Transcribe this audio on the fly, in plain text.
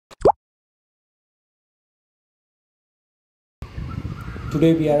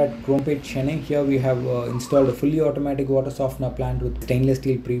Today we are at Chromepet, Chennai. Here we have installed a fully automatic water softener plant with stainless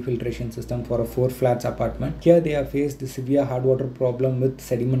steel pre-filtration system for a 4 flats apartment. Here they have faced the severe hard water problem with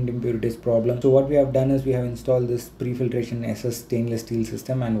sediment impurities problem. So what we have done is we have installed this pre-filtration SS stainless steel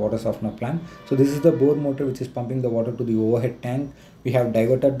system and water softener plant. So this is the bore motor which is pumping the water to the overhead tank. We have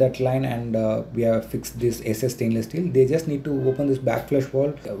diverted that line and we have fixed this SS stainless steel. They just need to open this backflush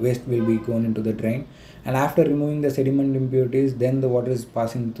valve. Waste will be going into the drain, and after removing the sediment impurities, then the water is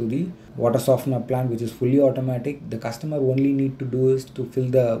passing to the water softener plant, which is fully automatic. The customer only need to do is to fill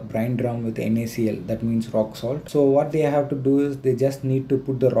the brine drum with NaCl, that means rock salt. So what they have to do is they just need to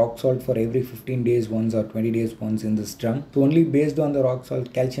put the rock salt for every 15 days once or 20 days once in this drum. So only based on the rock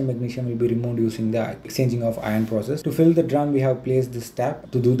salt, calcium magnesium will be removed using the exchanging of ion process. To fill the drum, we have placed this tap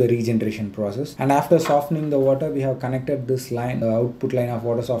to do the regeneration process, and after softening the water, we have connected this line, the output line of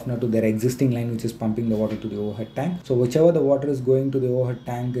water softener, to their existing line which is pumping the water to the overhead tank. So whichever the water is going to the overhead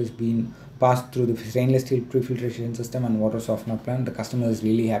tank is being passed through the stainless steel pre-filtration system and water softener plant. The customer is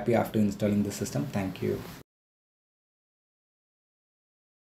really happy after installing the system. Thank you.